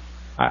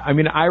 I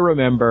mean, I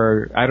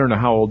remember, I don't know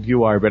how old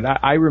you are, but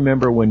I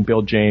remember when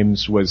Bill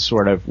James was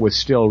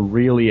still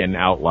really an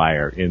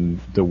outlier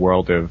in the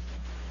world of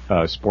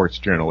sports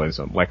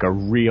journalism, like a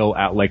real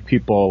like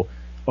people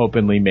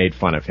openly made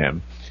fun of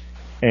him.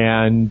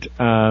 And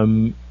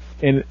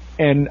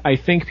I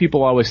think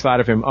people always thought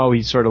of him, oh,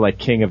 he's sort of like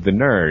king of the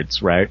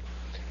nerds, right?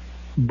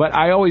 But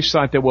I always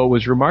thought that what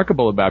was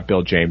remarkable about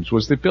Bill James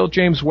was that Bill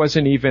James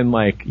wasn't even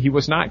he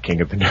was not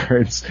king of the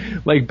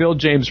nerds. Like, Bill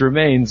James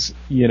remains,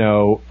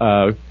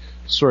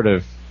 sort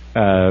of,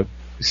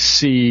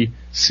 C-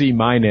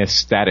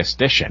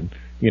 statistician.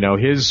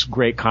 His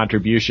great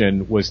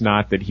contribution was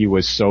not that he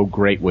was so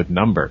great with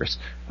numbers.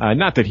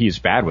 Not that he's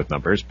bad with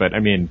numbers, but I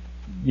mean,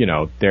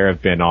 there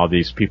have been all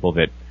these people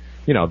that,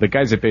 the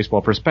guys at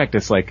Baseball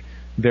Prospectus, like,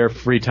 in their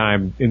free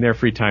time,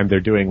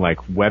 they're doing like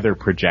weather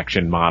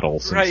projection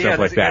models and stuff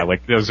like that.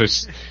 Like, those are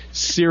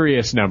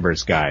serious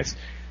numbers guys.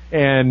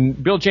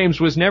 And Bill James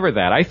was never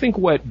that. I think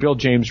what Bill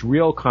James'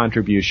 real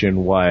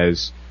contribution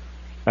was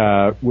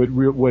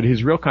what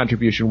his real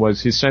contribution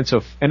was his sense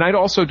of, and I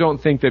also don't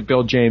think that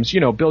Bill James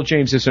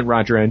isn't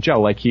Roger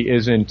Angell, like he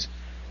isn't,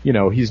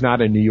 he's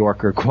not a New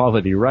Yorker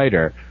quality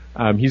writer.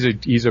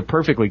 He's a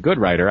perfectly good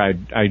writer. I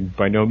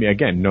by no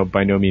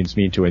means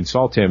mean to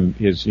insult him,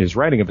 his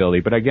writing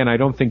ability, but again, I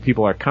don't think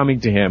people are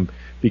coming to him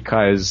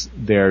because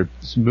they're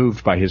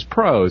moved by his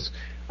prose.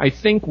 I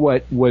think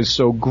what was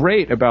so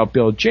great about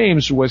Bill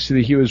James was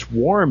that he was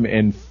warm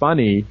and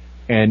funny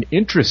and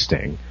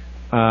interesting.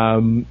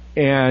 And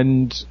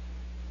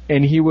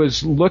he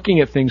was looking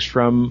at things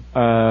from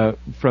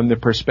the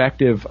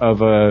perspective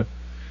of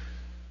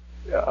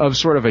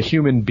sort of a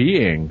human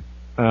being,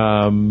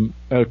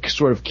 a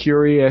sort of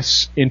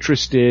curious,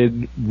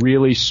 interested,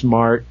 really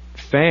smart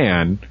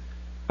fan,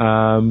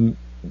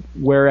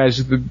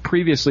 whereas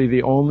previously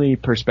the only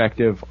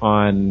perspective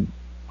on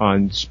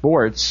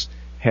sports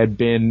had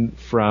been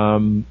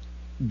from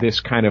this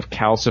kind of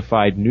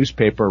calcified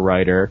newspaper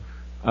writer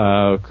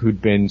who'd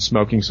been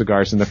smoking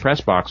cigars in the press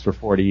box for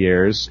 40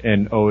 years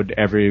and owed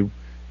everyone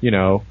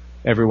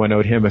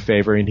owed him a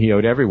favor and he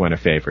owed everyone a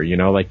favor,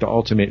 like the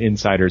ultimate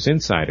insider's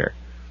insider.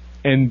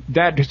 And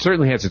that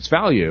certainly has its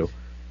value.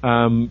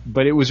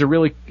 But it was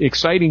really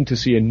exciting to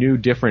see a new,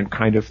 different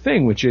kind of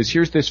thing, which is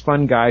here's this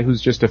fun guy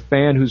who's just a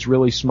fan who's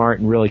really smart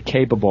and really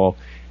capable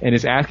and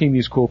is asking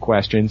these cool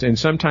questions. And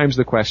sometimes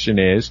the question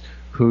is,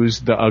 who's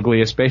the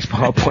ugliest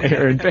baseball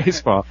player in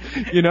baseball?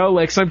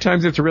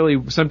 Sometimes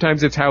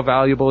it's how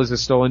valuable is a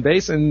stolen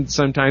base, and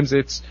sometimes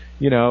it's,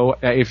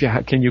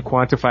 can you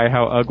quantify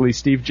how ugly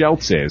Steve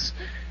Jeltz is?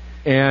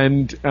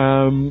 And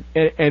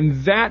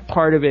that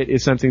part of it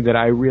is something that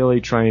I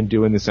really try and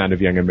do in The Sound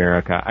of Young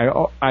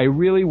America. I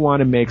really want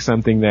to make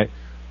something that,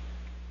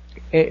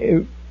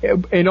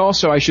 and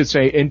also I should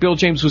say, and Bill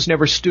James was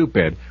never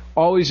stupid,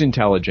 always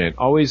intelligent,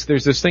 always,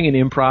 there's this thing in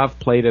improv,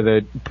 play to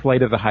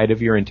the height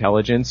of your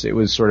intelligence. It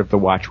was sort of the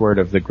watchword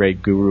of the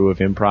great guru of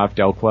improv,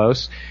 Del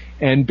Close.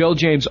 And Bill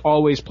James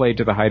always played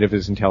to the height of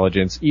his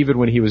intelligence, even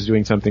when he was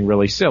doing something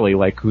really silly,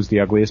 like who's the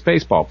ugliest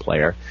baseball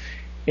player.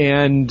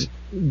 And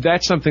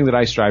that's something that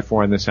I strive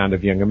for in The Sound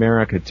of Young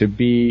America,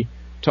 to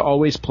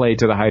always play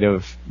to the height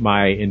of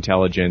my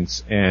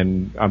intelligence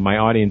and my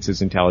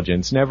audience's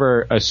intelligence,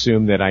 never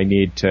assume that I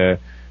need to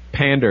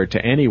pander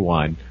to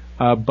anyone,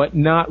 but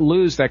not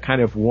lose that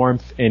kind of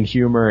warmth and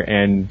humor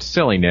and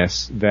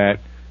silliness that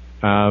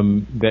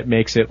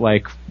makes it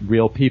like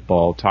real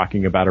people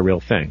talking about a real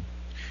thing.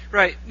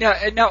 Right.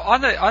 Now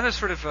on the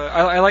sort of,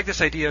 I like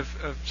this idea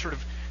of sort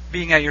of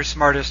being at your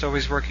smartest,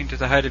 always working to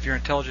the height of your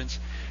intelligence.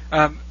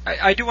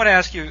 I do want to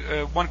ask you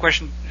one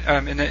question,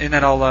 and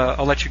then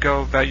I'll let you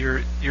go about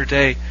your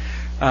day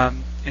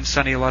in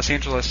sunny Los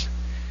Angeles.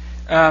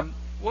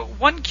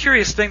 One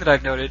curious thing that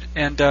I've noted,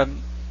 and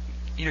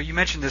you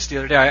mentioned this the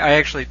other day.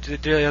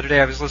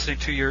 I was listening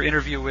to your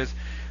interview with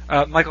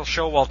Michael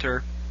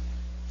Showalter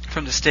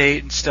from The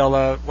State and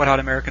Stella, Wet Hot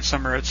American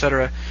Summer,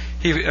 etc.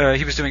 He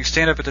was doing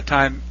stand-up at the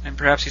time, and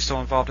perhaps he's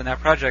still involved in that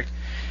project.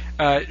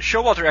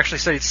 Showalter actually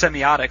studied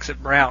semiotics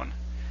at Brown.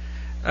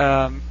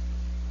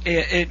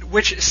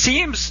 Which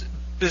seems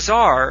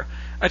bizarre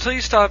until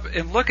you stop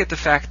and look at the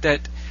fact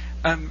that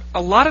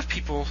a lot of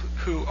people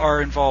who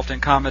are involved in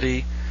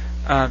comedy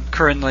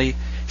currently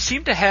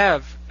seem to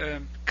have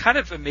kind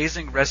of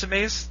amazing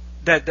resumes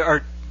that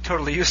are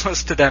totally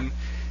useless to them,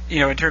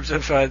 in terms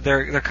of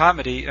their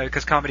comedy,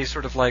 because comedy is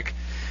sort of like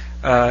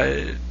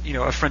a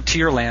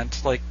frontier land,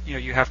 like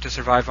you have to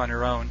survive on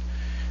your own,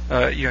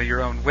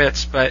 your own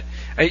wits. But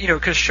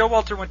because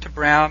Showalter went to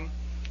Brown.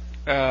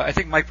 I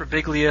think Mike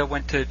Birbiglia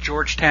went to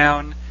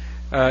Georgetown,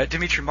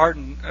 Dimitri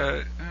Martin,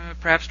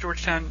 perhaps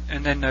Georgetown,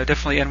 and then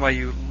definitely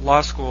NYU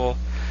Law School.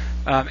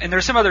 And there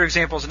are some other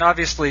examples, and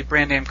obviously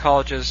brand name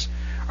colleges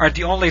aren't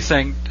the only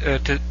thing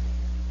to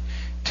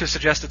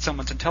suggest that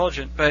someone's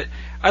intelligent. But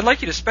I'd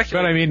like you to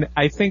speculate. But I mean,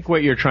 I think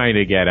what you're trying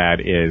to get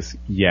at is,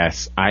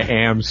 yes, I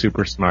am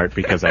super smart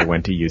because I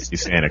went to UC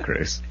Santa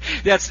Cruz.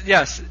 That's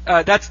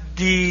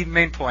the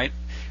main point.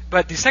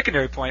 But the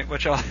secondary point,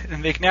 which I'll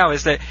make now,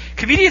 is that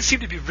comedians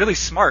seem to be really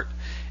smart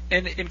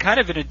in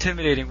kind of an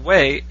intimidating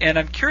way. And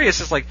I'm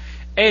curious, is like,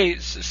 A,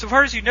 so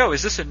far as you know,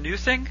 is this a new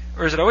thing,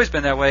 or has it always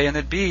been that way? And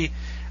then B,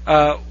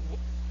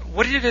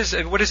 what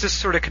is this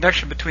sort of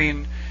connection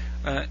between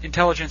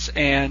intelligence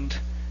and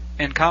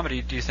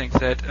comedy? Do you think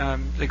that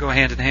they go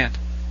hand in hand?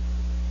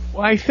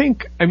 Well, I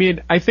think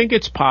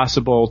it's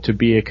possible to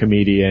be a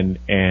comedian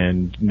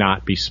and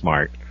not be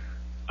smart.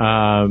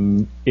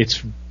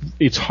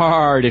 It's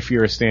hard if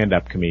you're a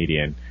stand-up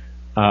comedian.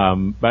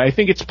 But I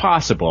think it's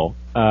possible.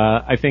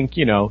 I think,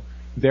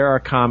 there are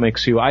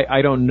comics who,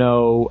 I don't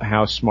know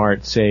how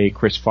smart, say,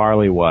 Chris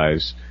Farley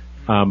was,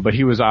 but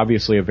he was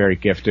obviously a very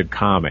gifted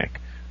comic.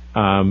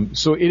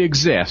 So it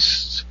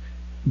exists.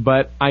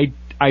 But I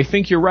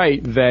think you're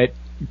right that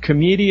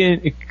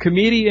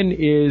comedian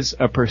is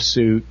a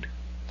pursuit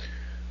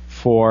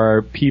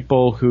for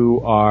people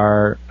who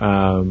are,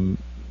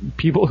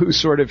 people who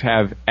sort of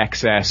have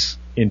excess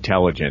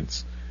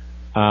intelligence.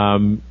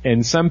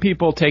 And some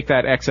people take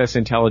that excess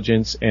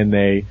intelligence and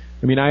I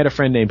had a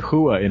friend named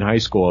Hua in high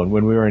school, and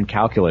when we were in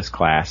calculus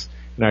class,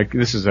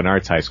 this is an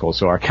arts high school,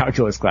 so our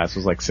calculus class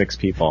was like 6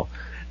 people.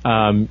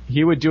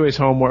 He would do his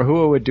homework,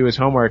 Hua would do his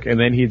homework, and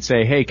then he'd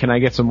say, hey, can I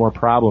get some more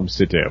problems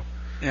to do?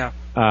 Yeah.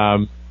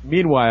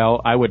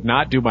 Meanwhile, I would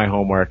not do my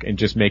homework and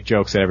just make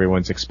jokes at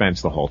everyone's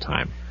expense the whole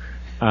time.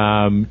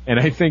 And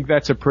I think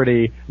that's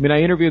I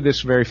interviewed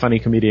this very funny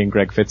comedian,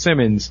 Greg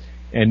Fitzsimmons,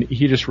 and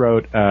he just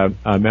wrote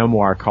a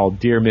memoir called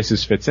Dear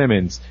Mrs.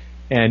 Fitzsimmons,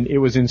 and it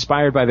was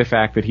inspired by the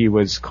fact that he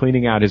was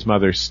cleaning out his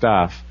mother's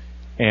stuff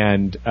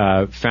and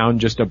found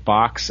just a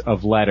box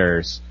of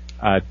letters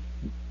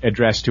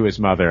addressed to his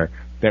mother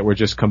that were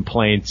just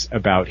complaints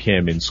about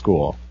him in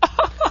school.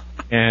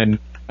 And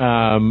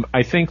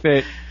I think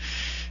that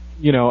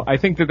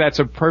that's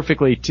a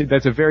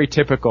very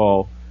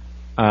typical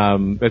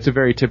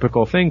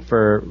thing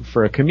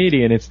for a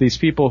comedian. It's these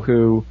people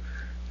who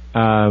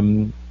have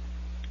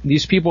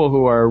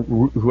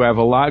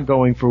a lot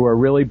going for, who are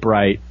really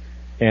bright,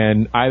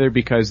 and either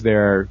because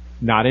they're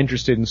not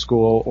interested in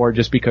school or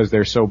just because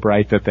they're so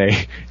bright that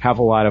they have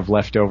a lot of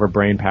leftover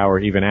brain power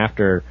even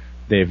after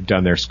they've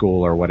done their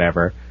school or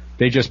whatever,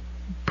 they just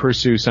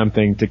pursue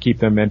something to keep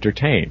them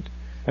entertained.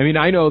 I mean,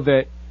 I know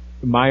that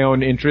my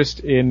own interest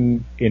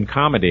in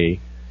comedy,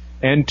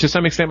 and to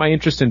some extent my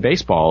interest in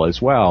baseball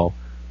as well,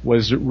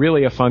 was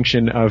really a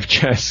function of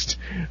just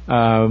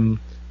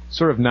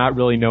sort of not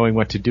really knowing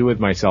what to do with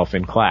myself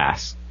in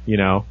class,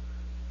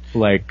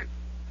 Like,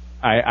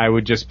 I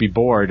would just be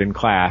bored in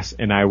class,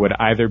 and I would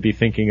either be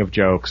thinking of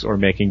jokes or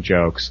making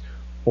jokes,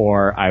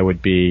 or I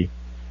would be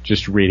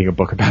just reading a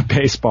book about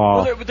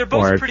baseball. Well, they're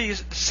both pretty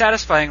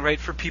satisfying, right,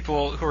 for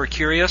people who are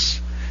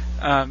curious.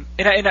 And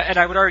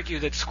I would argue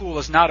that school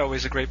is not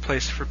always a great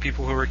place for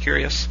people who are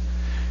curious.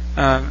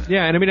 Yeah,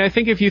 and I mean, I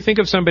think if you think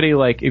of somebody,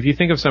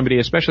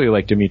 especially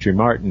like Demetri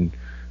Martin,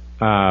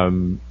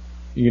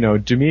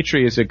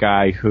 Demetri is a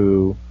guy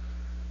who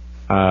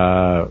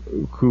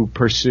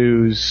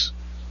pursues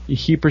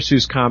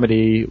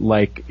comedy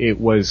like it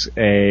was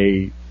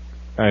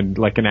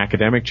like an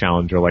academic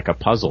challenge or like a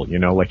puzzle,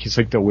 like he's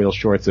like the Will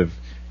Shortz of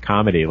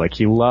comedy. Like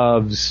he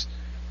loves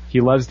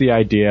the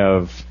idea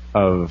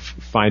of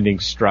finding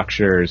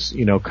structures,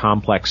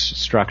 complex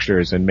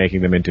structures, and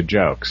making them into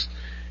jokes.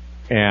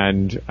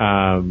 And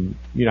I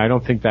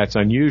don't think that's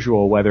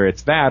unusual, whether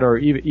it's that or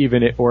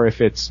or if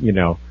it's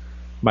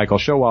Michael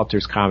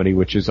Showalter's comedy,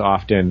 which is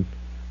often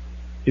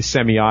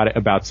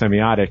about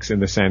semiotics in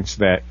the sense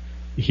that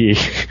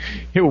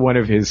one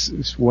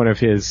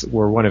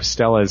of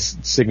Stella's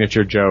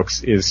signature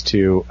jokes is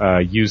to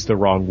use the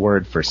wrong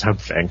word for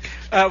something.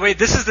 Wait,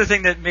 this is the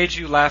thing that made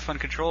you laugh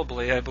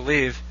uncontrollably, I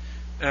believe.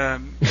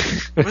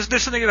 Was there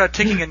something about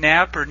taking a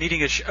nap or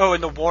needing in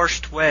the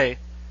worst way?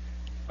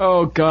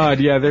 Oh God,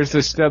 yeah. There's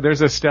a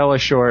Stella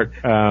short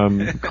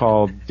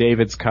called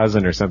David's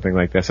Cousin or something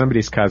like that.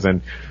 Somebody's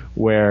cousin,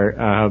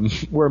 where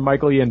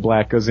Michael Ian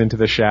Black goes into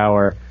the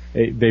shower.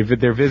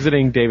 They're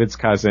visiting David's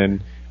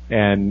cousin,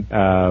 and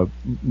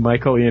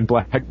Michael Ian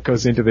Black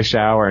goes into the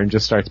shower and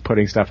just starts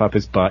putting stuff up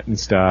his butt and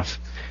stuff,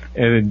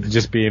 and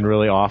just being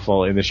really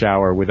awful in the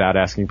shower without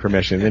asking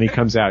permission. Then he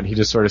comes out and he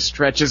just sort of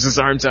stretches his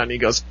arms out and he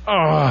goes,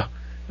 "Oh,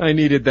 I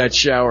needed that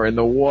shower in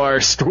the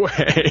worst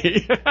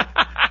way."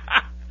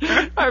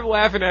 I'm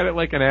laughing at it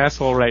like an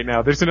asshole right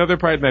now. There's another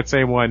part in that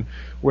same one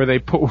where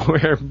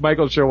where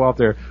Michael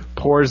Showalter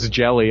pours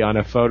jelly on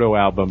a photo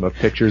album of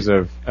pictures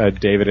of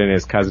David and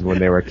his cousin when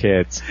they were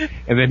kids,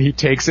 and then he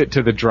takes it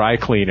to the dry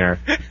cleaner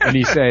and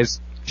he says,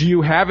 "Do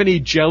you have any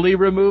jelly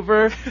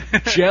remover?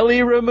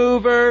 Jelly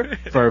remover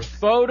for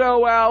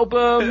photo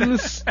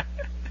albums?"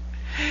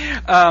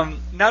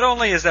 Not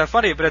only is that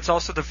funny, but it's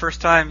also the first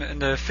time in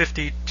the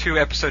 52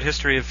 episode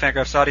history of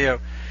Fangraphs Audio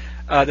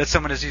that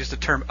someone has used the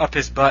term "up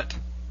his butt."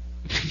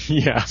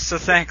 Yeah. So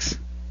thanks.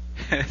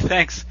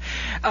 Thanks.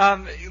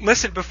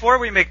 Listen, before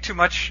we make too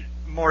much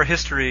more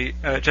history,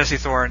 Jesse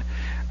Thorne,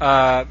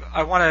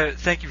 I want to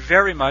thank you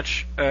very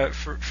much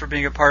for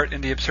being a part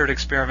in the absurd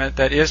experiment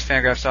that is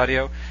Fangraphs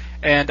Audio,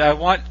 and I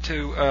want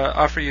to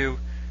offer you,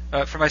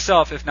 for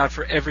myself, if not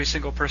for every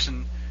single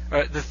person,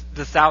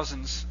 the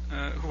thousands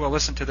who will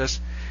listen to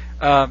this,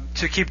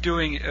 to keep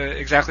doing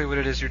exactly what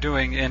it is you're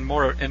doing and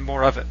more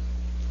of it.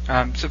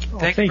 So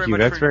thank you very much.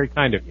 That's very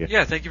kind of you.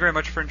 Yeah, thank you very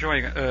much for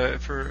enjoying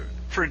for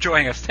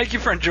enjoying us. Thank you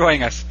for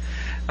enjoying us.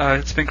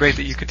 It's been great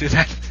that you could do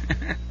that.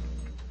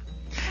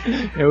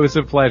 It was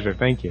a pleasure.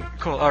 Thank you.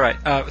 Cool. All right.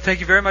 Thank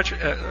you very much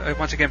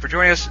once again for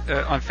joining us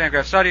on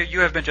Fangraphs Audio.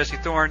 You have been Jesse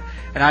Thorne,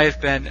 and I have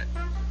been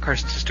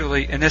Carson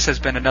Sestouli, and this has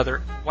been another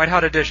White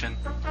Hot edition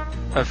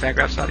of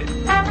Fangraphs Audio.